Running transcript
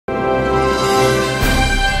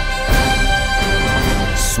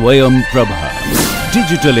Swayam Prabha.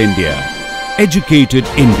 Digital India. Educated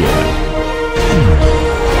India.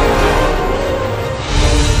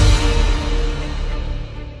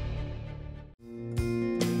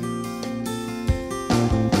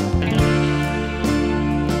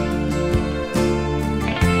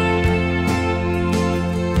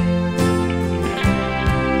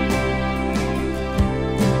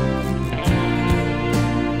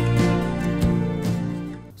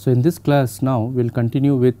 So, in this class now we will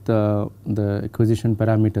continue with the acquisition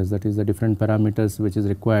parameters, that is the different parameters which is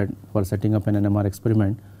required for setting up an NMR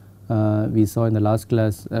experiment. We saw in the last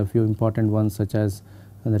class a few important ones such as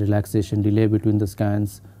the relaxation delay between the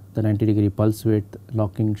scans, the 90-degree pulse width,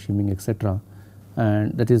 locking, shimming, etc.,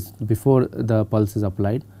 and that is before the pulse is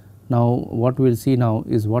applied. Now, what we will see now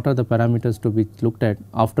is what are the parameters to be looked at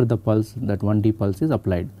after the pulse, that 1D pulse is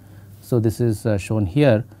applied. So, this is shown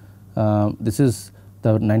here. This is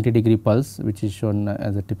the 90-degree pulse which is shown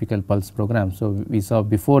as a typical pulse program. So, we saw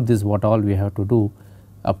before this what all we have to do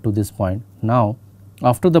up to this point. Now,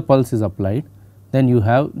 after the pulse is applied, then you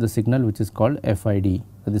have the signal which is called FID.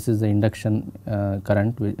 So, this is the induction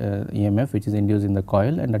current EMF which is induced in the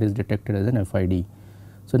coil, and that is detected as an FID.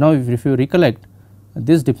 So, now if you recollect,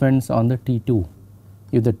 this depends on the T2.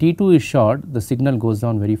 If the T2 is short, the signal goes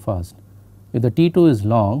down very fast. If the T2 is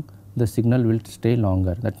long, the signal will stay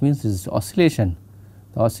longer. That means this is oscillation.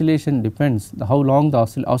 The oscillation depends how long the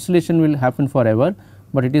oscillation will happen forever,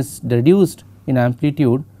 but it is reduced in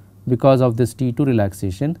amplitude because of this T2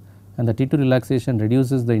 relaxation, and the T2 relaxation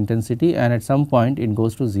reduces the intensity, and at some point it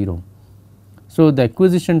goes to 0. So, the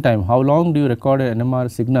acquisition time, how long do you record an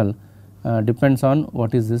NMR signal depends on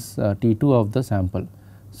what is this T2 of the sample.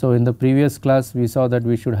 So, in the previous class we saw that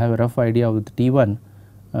we should have a rough idea of the T1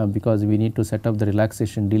 because we need to set up the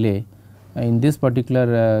relaxation delay. In this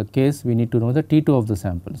particular case we need to know the T2 of the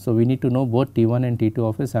sample. So, we need to know both T1 and T2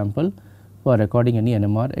 of a sample for recording any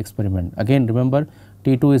NMR experiment. Again remember,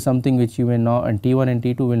 T2 is something which you may know, and T1 and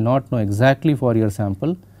T2 will not know exactly for your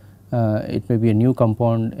sample. It may be a new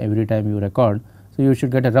compound every time you record. So, you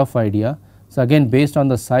should get a rough idea. So, again based on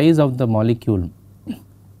the size of the molecule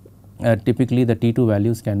typically the T2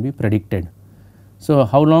 values can be predicted. So,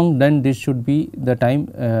 how long then this should be the time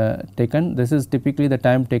taken? This is typically the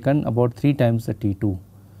time taken about 3 times the T2,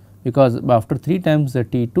 because after 3 times the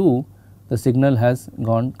T2 the signal has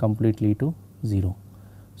gone completely to 0.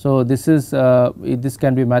 So, this is this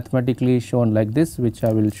can be mathematically shown like this, which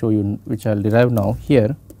I will show you, which I will derive now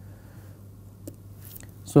here.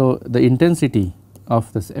 So, the intensity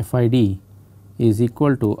of this FID is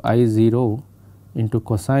equal to I0 into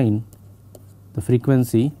cosine the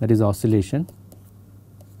frequency, that is oscillation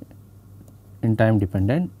in time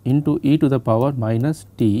dependent, into e to the power minus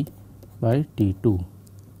t by T2.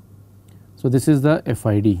 So, this is the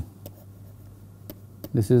FID,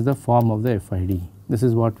 this is the form of the FID, this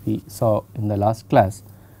is what we saw in the last class.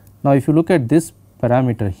 Now, if you look at this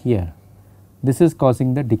parameter here, this is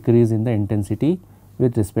causing the decrease in the intensity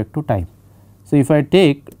with respect to time. So, if I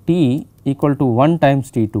take t equal to 1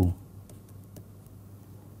 times T2,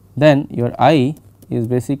 then your I is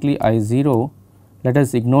basically I0, let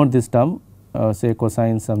us ignore this term, say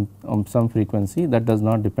cosine some frequency, that does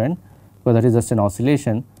not depend because that is just an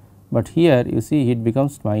oscillation, but here you see it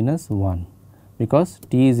becomes minus 1 because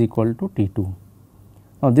t is equal to T2.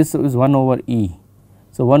 Now, this is 1 over E.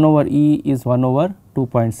 So, 1 over E is 1 over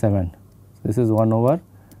 2.7, this is 1 over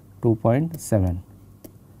 2.7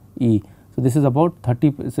 E. So, this is about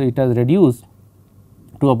 30, so it has reduced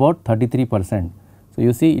to about 33%. So,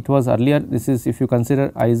 you see it was earlier, this is if you consider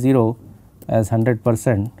I0 as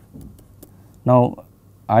 100%, now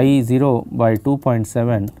I0 by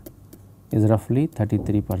 2.7 is roughly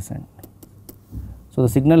 33%. So, the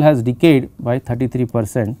signal has decayed by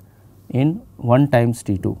 33% in 1 times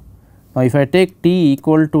T2. Now, if I take t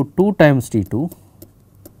equal to 2 times T2,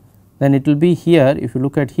 then it will be here, if you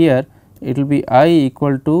look at here, it will be I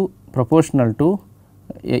equal to proportional to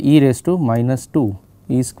e raised to minus 2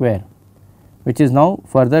 e square, which is now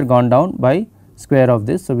further gone down by square of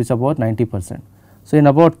this. So, which is about 90%. So, in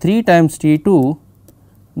about 3 times T2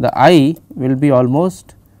 the I will be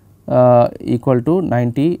almost equal to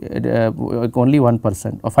 90 only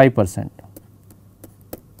 1% or 5%.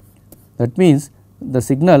 That means, the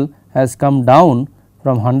signal has come down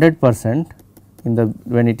from 100% in the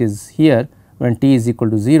when it is here when t is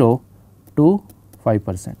equal to 0 to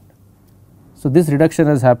 5%. So, this reduction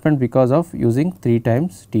has happened because of using 3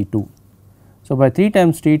 times T2. So, by 3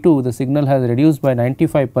 times T2 the signal has reduced by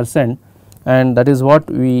 95%, and that is what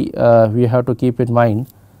we have to keep in mind,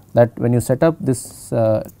 that when you set up this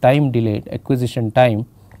time delayed acquisition time,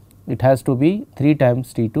 it has to be 3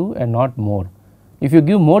 times T2 and not more. If you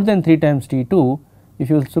give more than 3 times T2, if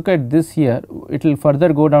you look at this here, it will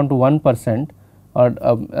further go down to 1% or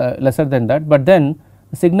lesser than that, but then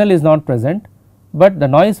the signal is not present, but the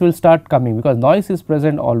noise will start coming, because noise is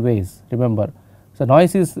present always, remember. So,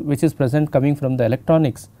 noise is which is present coming from the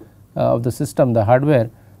electronics of the system, the hardware,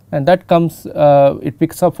 and that comes it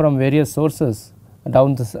picks up from various sources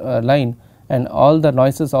down this line, and all the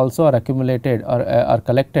noises also are accumulated or are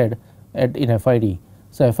collected in FID.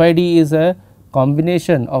 So, FID is a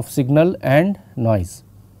combination of signal and noise.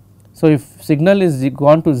 So, if signal is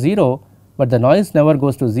gone to 0, but the noise never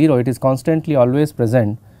goes to 0, it is constantly always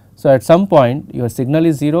present. So, at some point your signal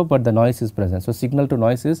is 0, but the noise is present. So, signal to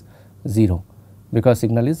noise is 0, because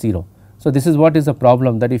signal is 0. So, this is what is the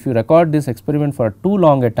problem, that if you record this experiment for too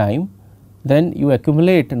long a time, then you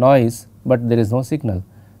accumulate noise, but there is no signal,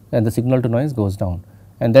 and the signal to noise goes down.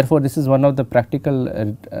 And therefore, this is one of the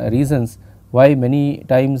practical reasons why many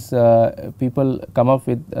times people come up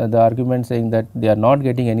with the argument saying that they are not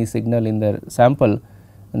getting any signal in their sample,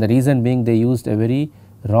 and the reason being they used a very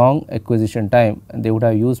wrong acquisition time, and they would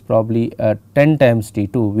have used probably 10 times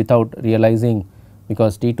T2 without realizing,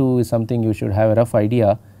 because T2 is something you should have a rough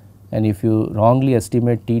idea, and if you wrongly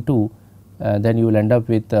estimate T2, then you will end up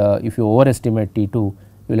with if you overestimate T2, you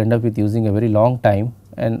will end up with using a very long time,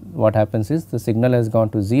 and what happens is the signal has gone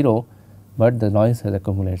to 0, but the noise has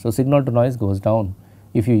accumulated. So, signal to noise goes down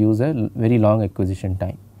if you use a very long acquisition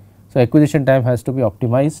time. So, acquisition time has to be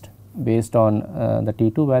optimized based on the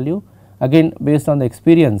T2 value, again based on the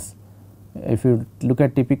experience. If you look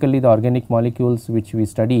at typically the organic molecules which we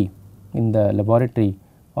study in the laboratory,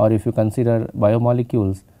 or if you consider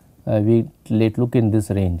biomolecules, we look in this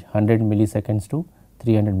range 100 milliseconds to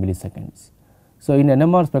 300 milliseconds. So, in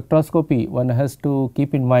NMR spectroscopy, one has to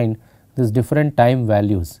keep in mind these different time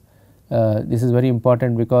values. This is very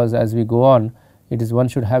important, because as we go on, it is one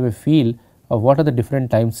should have a feel of what are the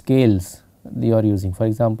different time scales you are using. For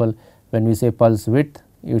example, when we say pulse width,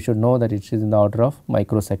 you should know that it is in the order of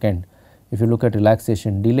microsecond. If you look at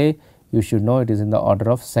relaxation delay, you should know it is in the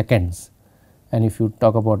order of seconds. And if you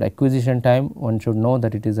talk about acquisition time, one should know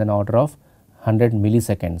that it is an order of 100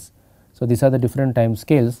 milliseconds. So, these are the different time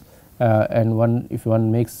scales, and if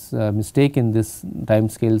one makes a mistake in this time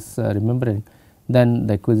scales remembering, then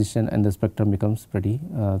the acquisition and the spectrum becomes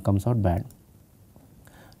comes out bad.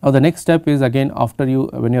 Now, the next step is, again after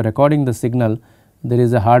when you are recording the signal, there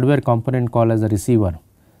is a hardware component called as a receiver.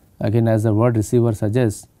 Again, as the word receiver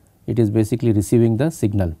suggests, it is basically receiving the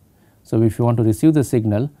signal. So, if you want to receive the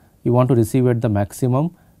signal, you want to receive at the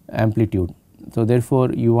maximum amplitude. So,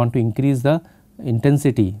 therefore, you want to increase the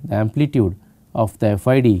intensity, the amplitude of the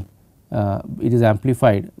FID, it is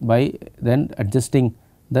amplified by then adjusting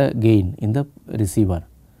the gain in the receiver.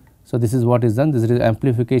 So, this is what is done, this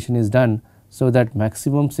amplification is done so that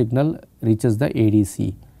maximum signal reaches the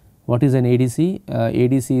ADC. What is an ADC?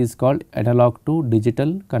 ADC is called analog to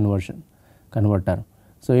digital converter.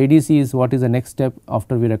 So, ADC is what is the next step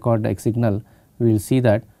after we record the signal, we will see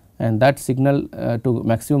that, and that signal to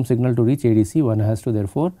maximum signal to reach ADC, one has to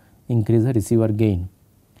therefore increase the receiver gain,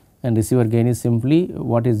 and receiver gain is simply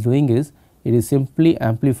what is doing is it is simply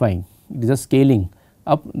amplifying, it is just scaling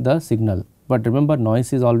up the signal, but remember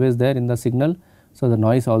noise is always there in the signal. So, the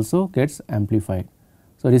noise also gets amplified.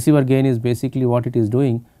 So, receiver gain is basically what it is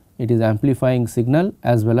doing, it is amplifying signal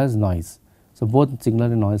as well as noise. So, both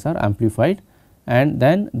signal and noise are amplified, and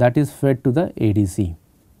then that is fed to the ADC.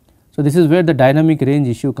 So, this is where the dynamic range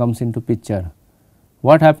issue comes into picture.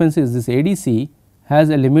 What happens is this ADC has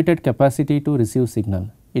a limited capacity to receive signal,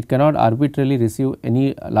 it cannot arbitrarily receive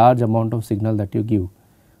any large amount of signal that you give.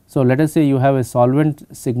 So, let us say you have a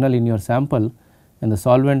solvent signal in your sample, and the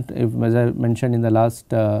solvent, if as I mentioned in the last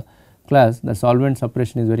class, the solvent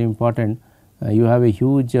suppression is very important. You have a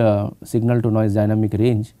huge signal to noise dynamic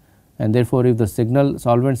range, and therefore, if the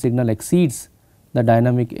solvent signal exceeds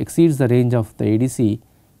the range of the ADC,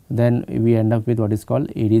 then we end up with what is called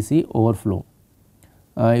ADC overflow.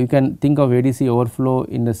 You can think of ADC overflow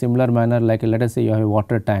in a similar manner, like let us say you have a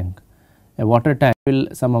water tank. A water tank will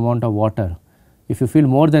some amount of water. If you fill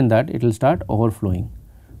more than that, it will start overflowing.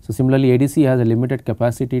 So, similarly, ADC has a limited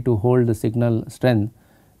capacity to hold the signal strength,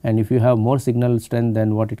 and if you have more signal strength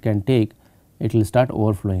than what it can take, it will start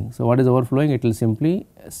overflowing. So, what is overflowing? It will simply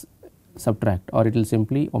subtract, or it will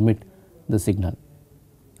simply omit the signal.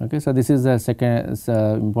 Okay. So, this is the second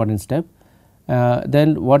important step.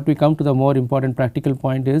 Then what we come to the more important practical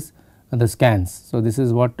point is the scans. So, this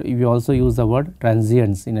is what we also use the word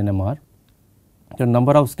transients in NMR. The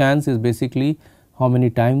number of scans is basically how many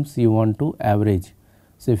times you want to average.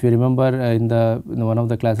 So, if you remember in one of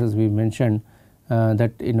the classes we mentioned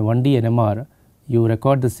that in 1D NMR you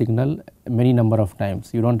record the signal many number of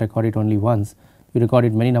times. You do not record it only once, you record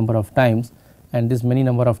it many number of times, and this many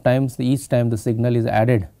number of times, each time the signal is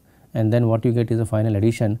added, and then what you get is a final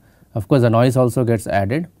addition. Of course, the noise also gets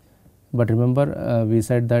added, but remember we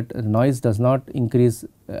said that noise does not increase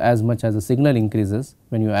as much as the signal increases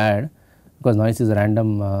when you add, because noise is a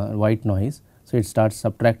random white noise. So, it starts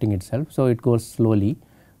subtracting itself. So, it goes slowly.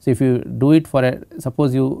 So, if you do it for a,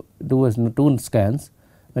 suppose you do as 2 scans,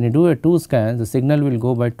 when you do a 2 scans, the signal will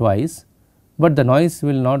go by twice, but the noise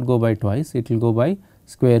will not go by twice, it will go by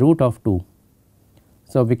square root of 2.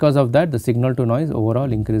 So, because of that the signal to noise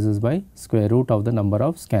overall increases by square root of the number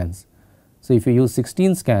of scans. So, if you use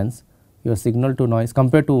 16 scans, your signal to noise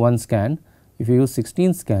compared to 1 scan, if you use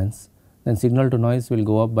 16 scans, then signal to noise will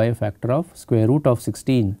go up by a factor of square root of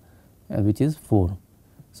 16, which is 4.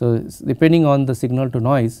 So, depending on the signal to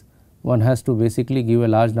noise, one has to basically give a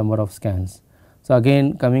large number of scans. So,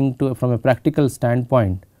 again coming to from a practical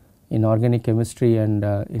standpoint, in organic chemistry and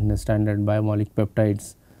in the standard biomolecular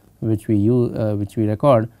peptides which we use, which we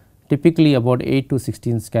record, typically about 8 to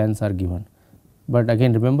 16 scans are given. But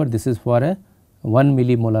again remember, this is for a 1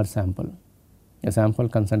 millimolar sample, a sample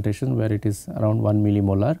concentration where it is around 1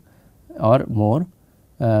 millimolar or more.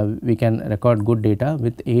 We can record good data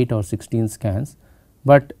with 8 or 16 scans.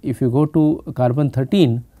 But if you go to carbon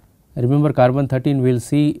 13, remember carbon 13 we will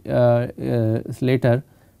see later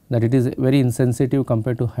that it is very insensitive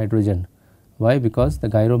compared to hydrogen. Why? Because the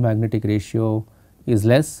gyromagnetic ratio is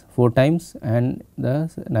less 4 times and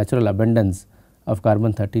the natural abundance of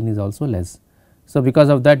carbon 13 is also less. So, because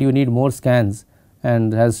of that you need more scans,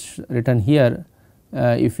 and as written here,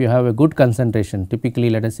 if you have a good concentration, typically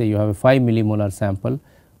let us say you have a 5 millimolar sample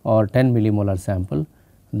or 10 millimolar sample,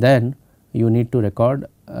 then you need to record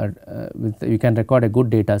you can record a good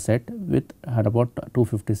data set with about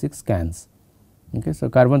 256 scans. Okay. So,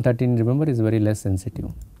 carbon 13 remember is very less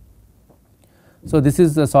sensitive. So, this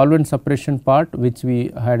is the solvent suppression part, which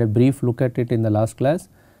we had a brief look at it in the last class.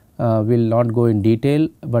 We will not go in detail,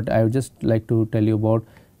 but I would just like to tell you about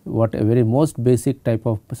what a very most basic type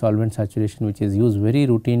of solvent saturation which is used very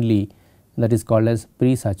routinely, that is called as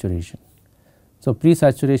pre-saturation. So,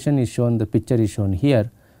 pre-saturation is shown, the picture is shown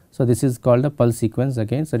here. So, this is called the pulse sequence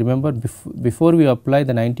again. So, remember before we apply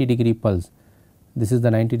the 90-degree pulse, this is the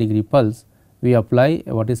 90-degree pulse, we apply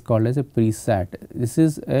what is called as a pre-sat. This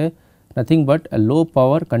is a nothing but a low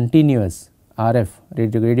power continuous RF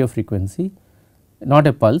radio frequency, not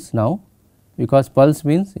a pulse now, because pulse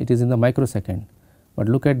means it is in the microsecond. But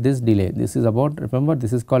look at this delay, this is about, remember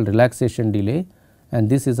this is called relaxation delay, and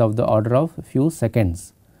this is of the order of a few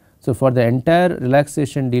seconds. So, for the entire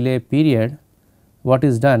relaxation delay period, what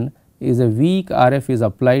is done is a weak RF is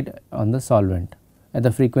applied on the solvent at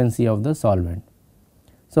the frequency of the solvent.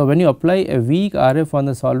 So, when you apply a weak RF on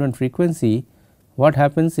the solvent frequency, what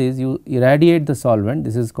happens is you irradiate the solvent,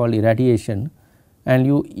 this is called irradiation, and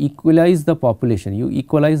you equalize the population,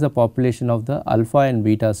 of the alpha and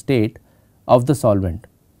beta state of the solvent.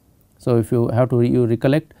 So, if you have to you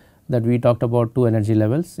recollect that we talked about 2 energy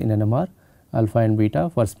levels in NMR, alpha and beta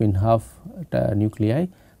for spin half nuclei.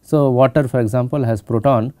 So, water for example has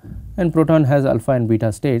proton, and proton has alpha and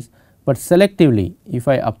beta states, but selectively if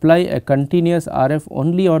I apply a continuous RF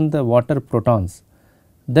only on the water protons,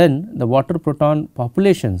 then the water proton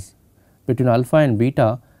populations between alpha and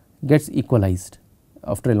beta gets equalized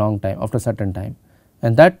after a long time, after a certain time,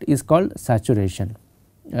 and that is called saturation.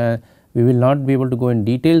 We will not be able to go in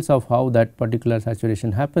details of how that particular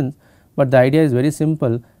saturation happens, but the idea is very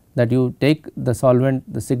simple, that you take the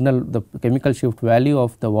solvent, the signal, the chemical shift value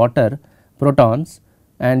of the water protons,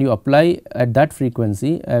 and you apply at that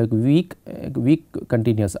frequency a weak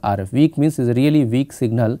continuous RF. Weak means is a really weak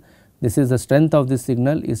signal. This is the strength of this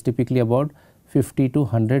signal is typically about 50 to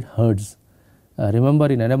 100 hertz. Remember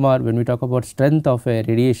in NMR when we talk about strength of a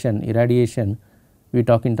irradiation, we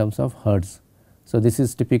talk in terms of hertz. So, this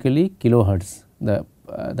is typically kilohertz, the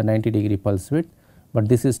 90-degree pulse width, but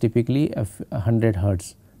this is typically 100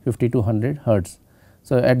 hertz, 50 to 100 hertz.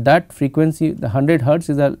 So, at that frequency the 100 hertz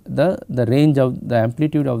is the range of the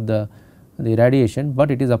amplitude of the irradiation, but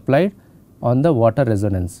it is applied on the water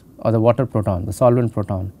resonance or the water proton, the solvent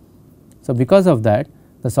proton. So, because of that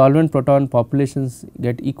the solvent proton populations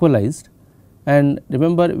get equalized, and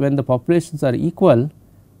remember when the populations are equal,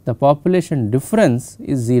 the population difference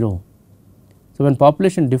is 0. So, when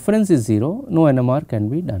population difference is 0, no NMR can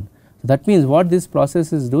be done. So, that means what this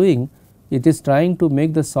process is doing, it is trying to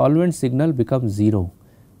make the solvent signal become 0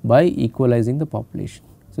 by equalizing the population.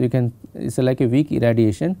 So, you can, it is like a weak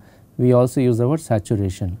irradiation, we also use the word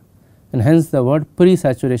saturation, and hence the word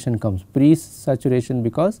pre-saturation comes, pre-saturation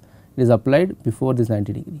because it is applied before this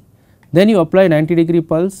 90 degree. Then you apply 90-degree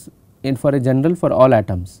pulse in for a general for all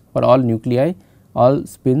atoms, for all nuclei, all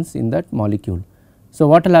spins in that molecule. So,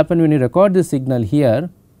 what will happen when you record this signal here,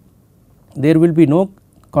 there will be no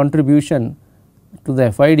contribution to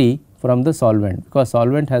the FID from the solvent, because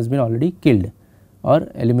solvent has been already killed or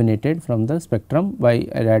eliminated from the spectrum by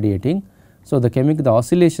irradiating. So, the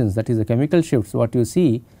oscillations, that is the chemical shifts, what you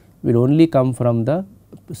see will only come from the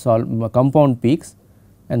compound peaks,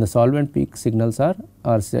 and the solvent peak signals are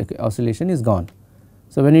oscillation is gone.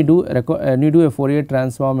 So, when you do a Fourier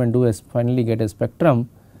transform and finally get a spectrum,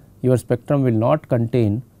 your spectrum will not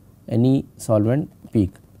contain any solvent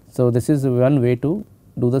peak. So, this is one way to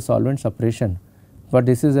do the solvent separation, but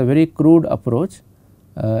this is a very crude approach,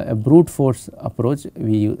 a brute force approach.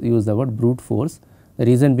 We use the word brute force. The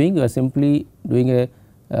reason being, you are simply doing a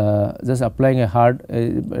just applying a hard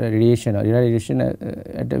radiation or irradiation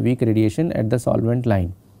at a weak radiation at the solvent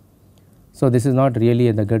line. So, this is not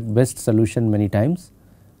really the best solution many times,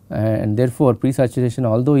 and therefore, pre-saturation,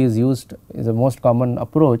 although is used, is the most common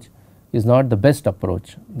approach, is not the best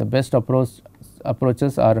approach. The best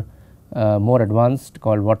approaches are more advanced,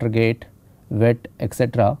 called Watergate, wet,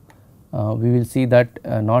 etc. We will see that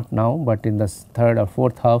not now, but in the third or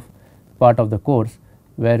fourth half part of the course,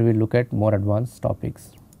 where we look at more advanced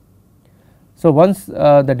topics. So, once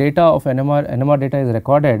the data of NMR data is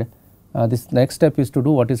recorded, this next step is to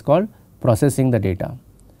do what is called processing the data.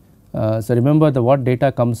 So, remember what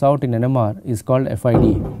data comes out in NMR is called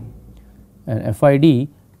FID, and FID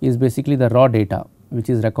is basically the raw data which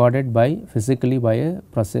is recorded physically by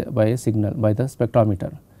a signal, by the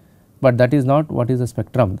spectrometer, but that is not what is the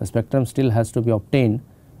spectrum. The spectrum still has to be obtained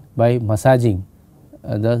by massaging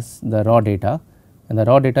the raw data, and the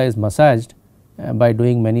raw data is massaged by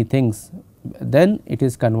doing many things, then it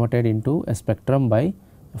is converted into a spectrum by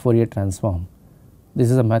Fourier transform. This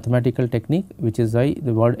is a mathematical technique, which is why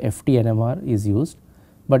the word FT-NMR is used,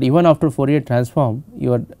 but even after Fourier transform,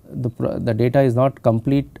 the data is not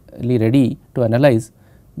completely ready to analyze,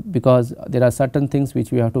 because there are certain things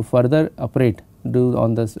which we have to further do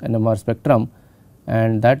on this NMR spectrum,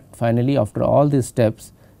 and that finally after all these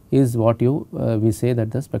steps is what we say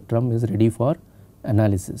that the spectrum is ready for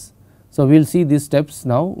analysis. So, we will see these steps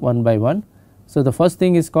now one by one. So, the first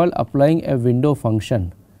thing is called applying a window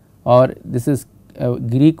function, or this is a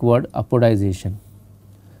Greek word apodization.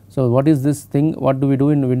 So, what is this thing? What do we do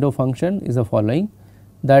in window function is the following,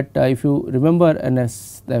 that if you remember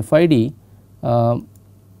the FID,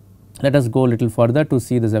 let us go a little further to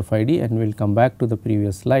see this FID, and we will come back to the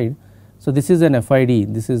previous slide. So, this is an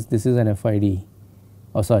FID, this is an FID,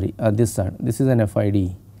 oh sorry, this is an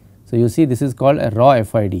FID. So, you see this is called a raw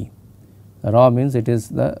FID. Raw means it is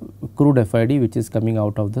the crude FID which is coming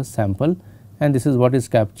out of the sample, and this is what is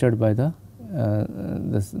captured by the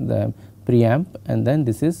preamp, and then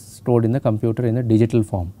this is stored in the computer in a digital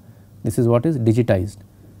form. This is what is digitized.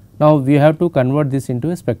 Now, we have to convert this into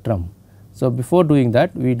a spectrum. So, before doing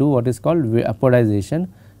that, we do what is called apodization.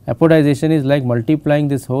 Apodization is like multiplying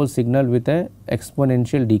this whole signal with a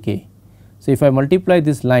exponential decay. So, if I multiply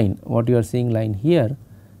this line, what you are seeing line here,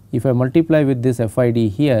 if I multiply with this FID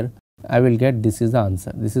here, I will get this is the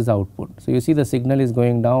answer, this is the output. So, you see the signal is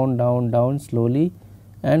going down, down, down slowly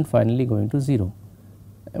and finally going to 0.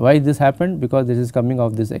 Why this happened? Because this is coming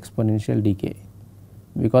of this exponential decay.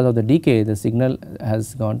 Because of the decay, the signal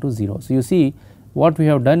has gone to 0. So, you see what we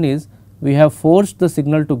have done is we have forced the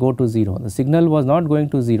signal to go to 0. The signal was not going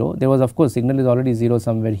to 0, there was of course signal is already 0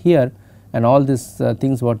 somewhere here, and all these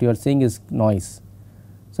things what you are seeing is noise.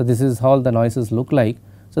 So, this is how the noises look like.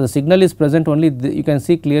 So, the signal is present only, you can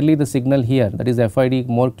see clearly the signal here, that is FID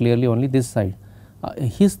more clearly only this side.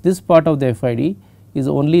 This part of the FID is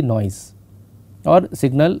only noise or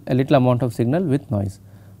signal, a little amount of signal with noise.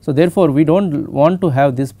 So, therefore, we do not want to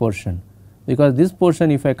have this portion, because this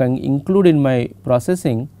portion if I can include in my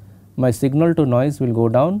processing, my signal to noise will go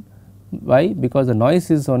down. Why? Because the noise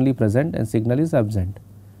is only present and signal is absent.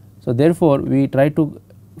 So, therefore, we try to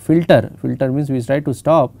filter means we try to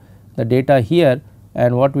stop the data here,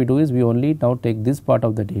 and what we do is we only now take this part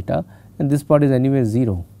of the data, and this part is anyway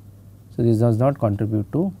 0. So, this does not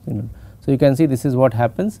contribute to signal. So, you can see this is what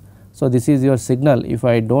happens. So, this is your signal. If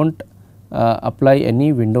I do not apply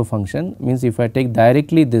any window function, means if I take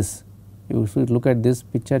directly this, you should look at this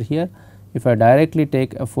picture here. If I directly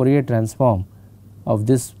take a Fourier transform of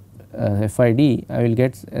this FID, I will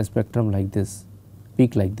get a spectrum like this,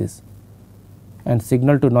 peak like this, and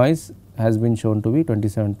signal to noise has been shown to be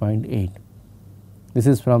 27.8. This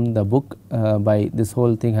is from the book by, this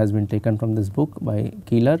whole thing has been taken from this book by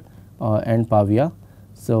Keeler and Pavia.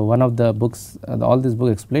 So, one of the books, all this book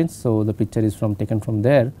explains. So, the picture is taken from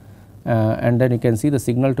there. and then you can see the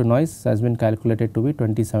signal to noise has been calculated to be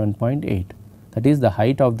 27.8, that is the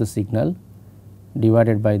height of the signal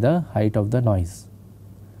divided by the height of the noise.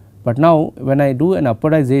 But now when I do an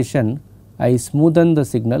apodization, I smoothen the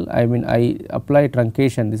signal, I mean I apply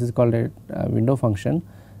truncation, this is called a window function,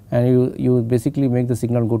 and you basically make the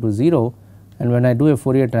signal go to 0, and when I do a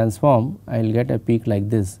Fourier transform I will get a peak like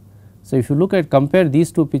this. So, if you look at compare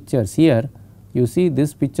these two pictures here, you see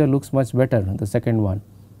this picture looks much better, the second one,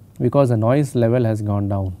 because the noise level has gone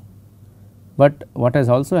down. But what has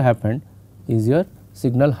also happened is your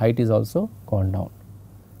signal height is also gone down.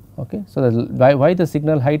 Okay. So, why the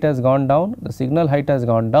signal height has gone down? The signal height has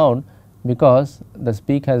gone down because the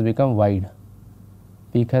peak has become wide,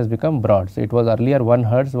 peak has become broad. So, it was earlier 1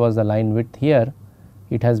 hertz was the line width, here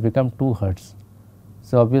it has become 2 hertz.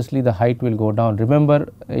 So, obviously the height will go down.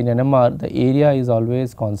 Remember in NMR the area is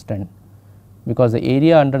always constant, because the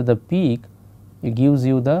area under the peak it gives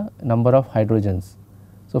you the number of hydrogens.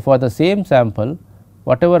 So, for the same sample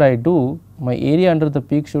whatever I do, my area under the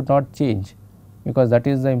peak should not change, because that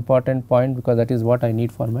is the important point, because that is what I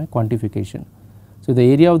need for my quantification. So,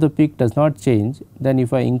 the area of the peak does not change, then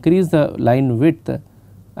if I increase the line width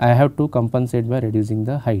I have to compensate by reducing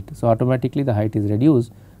the height. So, automatically the height is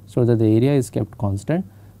reduced, so that the area is kept constant,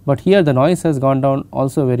 but here the noise has gone down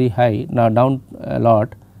also very high, now down a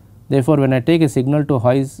lot. Therefore, when I take a signal to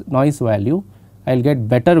noise value, I will get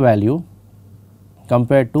better value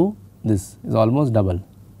compared to this, is almost double.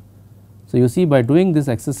 So, you see by doing this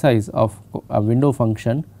exercise of a window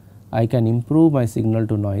function, I can improve my signal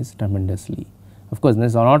to noise tremendously. Of course, this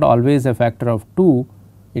is not always a factor of 2,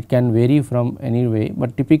 it can vary from any way,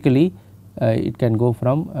 but typically it can go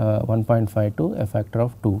from 1.5 to a factor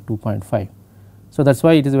of 2, 2.5. So, that is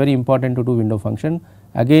why it is very important to do window function.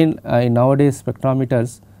 Again in nowadays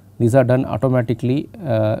spectrometers, these are done automatically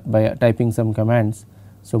by typing some commands.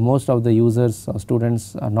 So, most of the users or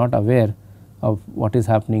students are not aware of what is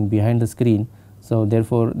happening behind the screen. So,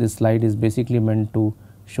 therefore, this slide is basically meant to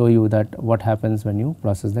show you that what happens when you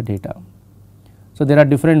process the data. So, there are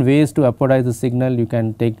different ways to apodize the signal. You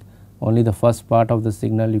can take only the first part of the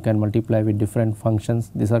signal, you can multiply with different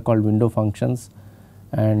functions, these are called window functions,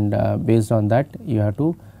 and based on that you have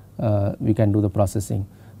to we can do the processing.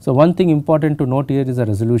 So, one thing important to note here is the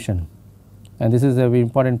resolution, and this is a very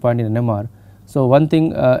important point in NMR. So, one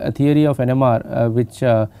thing a theory of NMR which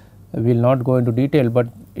we will not go into detail, but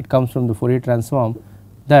it comes from the Fourier transform,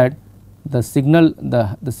 that the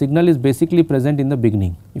signal is basically present in the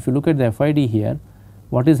beginning. If you look at the FID here,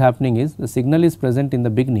 what is happening is the signal is present in the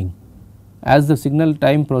beginning. As the signal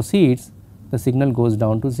time proceeds, the signal goes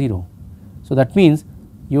down to 0. So, that means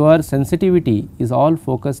your sensitivity is all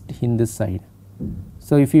focused in this side.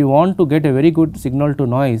 So, if you want to get a very good signal to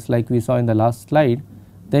noise like we saw in the last slide,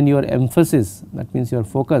 then your emphasis, that means your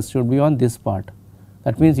focus should be on this part.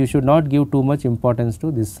 That means you should not give too much importance to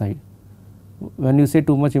this side. When you say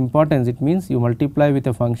too much importance, it means you multiply with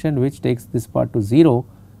a function which takes this part to 0,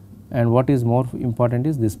 and what is more important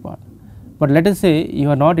is this part. But let us say you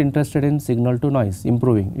are not interested in signal to noise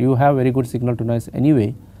improving, you have very good signal to noise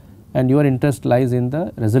anyway, and your interest lies in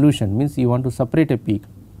the resolution, means you want to separate a peak.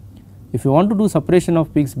 If you want to do separation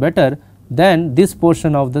of peaks better, then this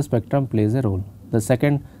portion of the spectrum plays a role,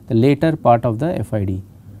 the later part of the FID.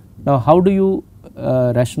 Now, how do you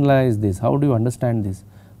rationalize this, how do you understand this?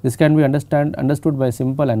 This can be understood by a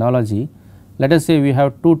simple analogy. Let us say we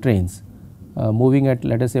have two trains moving at,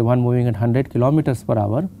 let us say one moving at 100 kilometers per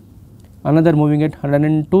hour, another moving at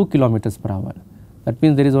 102 kilometers per hour. That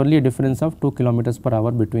means there is only a difference of 2 kilometers per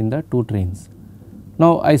hour between the two trains.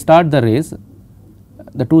 Now, I start the race,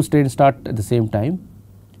 the two trains start at the same time,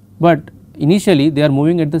 but initially they are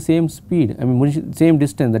moving at the same speed, I mean same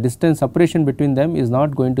distance, the distance separation between them is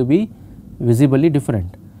not going to be visibly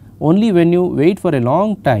different. Only when you wait for a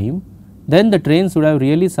long time, then the trains would have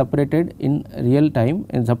really separated in real time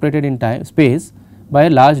and separated in time space by a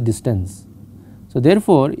large distance. So,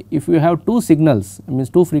 therefore, if you have two signals, means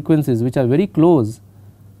two frequencies which are very close,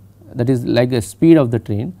 that is like the speed of the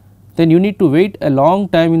train, then you need to wait a long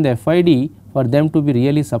time in the FID for them to be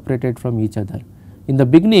really separated from each other. In the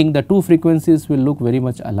beginning, the two frequencies will look very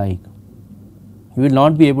much alike. You will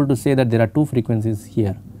not be able to say that there are two frequencies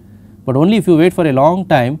here, but only if you wait for a long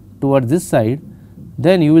time towards this side,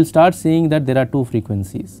 then you will start seeing that there are two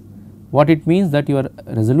frequencies. What it means that your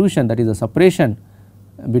resolution, that is the separation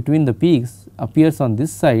between the peaks, appears on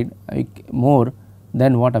this side more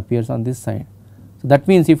than what appears on this side. So, that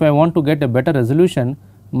means if I want to get a better resolution,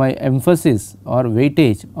 my emphasis or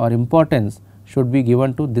weightage or importance should be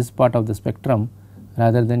given to this part of the spectrum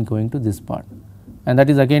rather than going to this part, and that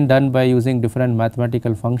is again done by using different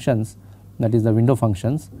mathematical functions, that is the window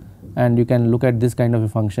functions, and you can look at this kind of a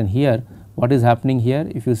function here. What is happening here?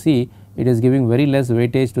 If you see, it is giving very less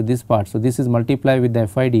weightage to this part. So, this is multiply with the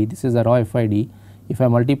FID, this is the raw FID. If I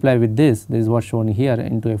multiply with this is what shown here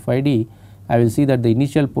into FID, I will see that the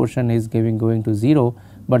initial portion is going to 0,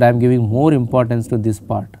 but I am giving more importance to this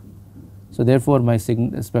part. So, therefore, my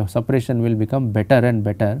separation will become better and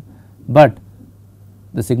better, but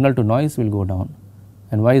the signal to noise will go down.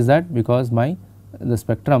 And why is that? Because the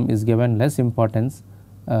spectrum is given less importance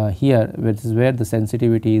here, which is where the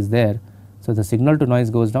sensitivity is there. So, the signal to noise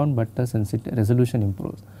goes down, but the resolution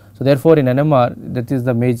improves. So, therefore, in NMR, that is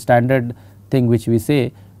the major standard thing which we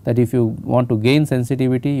say, that if you want to gain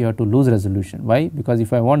sensitivity, you have to lose resolution. Why? Because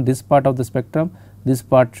if I want this part of the spectrum, this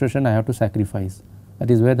portion I have to sacrifice, that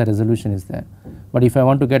is where the resolution is there. But if I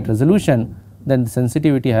want to get resolution, then the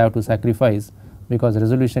sensitivity I have to sacrifice, because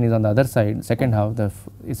resolution is on the other side, second half, the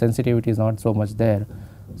sensitivity is not so much there.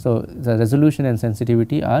 So, the resolution and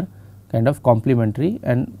sensitivity are kind of complementary,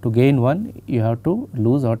 and to gain one you have to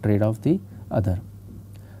lose or trade off the other.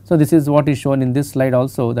 So, this is what is shown in this slide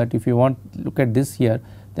also, that if you want look at this here,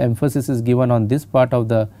 the emphasis is given on this part of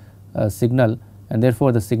the signal, and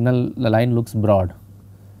therefore, the signal line looks broad.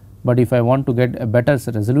 But if I want to get a better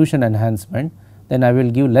resolution enhancement, then I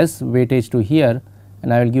will give less weightage to here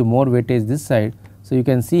and I will give more weightage this side. So, you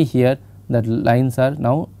can see here that lines are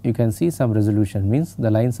now, you can see some resolution, means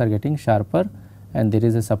the lines are getting sharper and there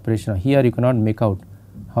is a separation. Here you cannot make out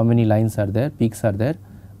how many lines are there, peaks are there,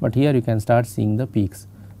 but here you can start seeing the peaks.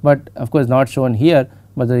 But of course, not shown here,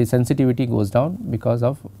 but the sensitivity goes down because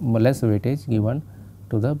of less weightage given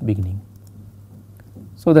to the beginning.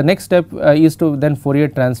 So, the next step is to then Fourier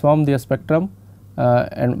transform the spectrum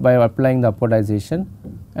and by applying the upwardization,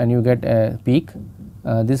 and you get a peak.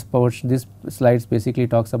 This slides basically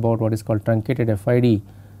talks about what is called truncated FID.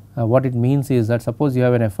 What it means is that suppose you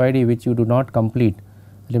have an FID which you do not complete.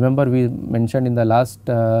 Remember, we mentioned in the last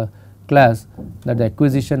class that the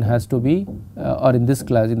acquisition has to be or in this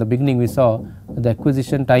class in the beginning we saw the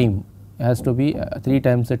acquisition time has to be 3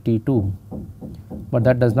 times the T2, but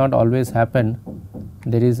that does not always happen.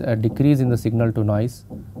 There is a decrease in the signal to noise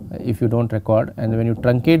if you do not record, and when you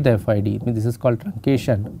truncate the FID, means this is called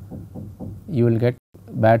truncation, you will get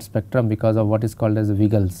bad spectrum because of what is called as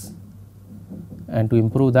wiggles. And to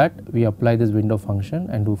improve that, we apply this window function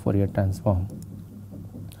and do Fourier transform.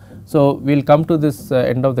 So, we will come to this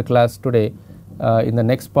end of the class today. In the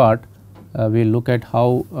next part, we will look at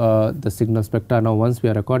how the signal spectra, now once we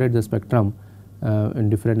have recorded the spectrum in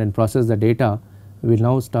different and process the data, we will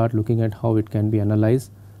now start looking at how it can be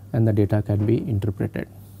analyzed and the data can be interpreted.